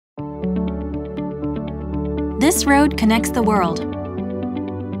This road connects the world.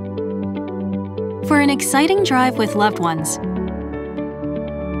 For an exciting drive with loved ones,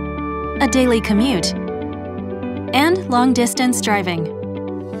 a daily commute, and long-distance driving.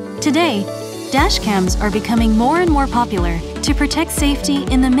 Today, dashcams are becoming more and more popular to protect safety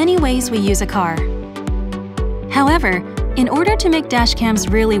in the many ways we use a car. However, in order to make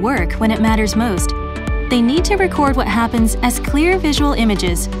dashcams really work when it matters most, they need to record what happens as clear visual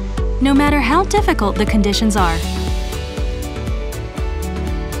images, no matter how difficult the conditions are.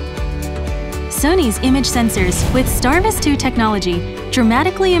 Sony's image sensors with STARVIS 2 technology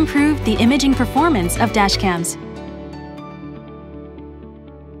dramatically improved the imaging performance of dashcams.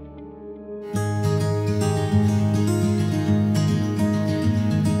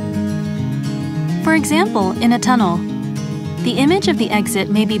 For example, in a tunnel, the image of the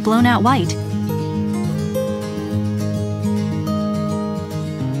exit may be blown out white.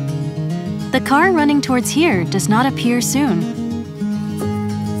 The car running towards here does not appear soon.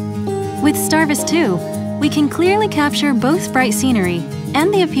 With STARVIS 2, we can clearly capture both bright scenery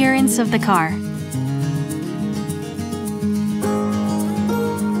and the appearance of the car.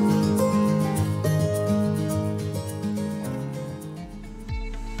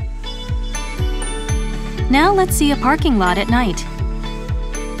 Now let's see a parking lot at night.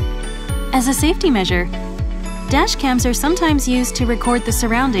 As a safety measure, dashcams are sometimes used to record the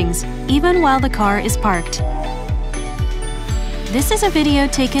surroundings even while the car is parked. This is a video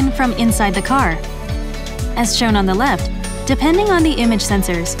taken from inside the car. As shown on the left, depending on the image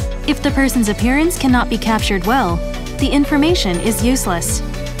sensors, if the person's appearance cannot be captured well, the information is useless.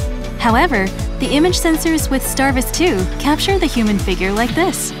 However, the image sensors with STARVIS 2 capture the human figure like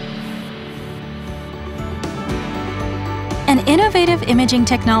this. An innovative imaging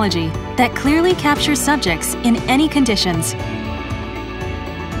technology that clearly captures subjects in any conditions.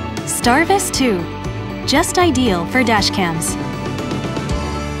 STARVIS 2, just ideal for dashcams.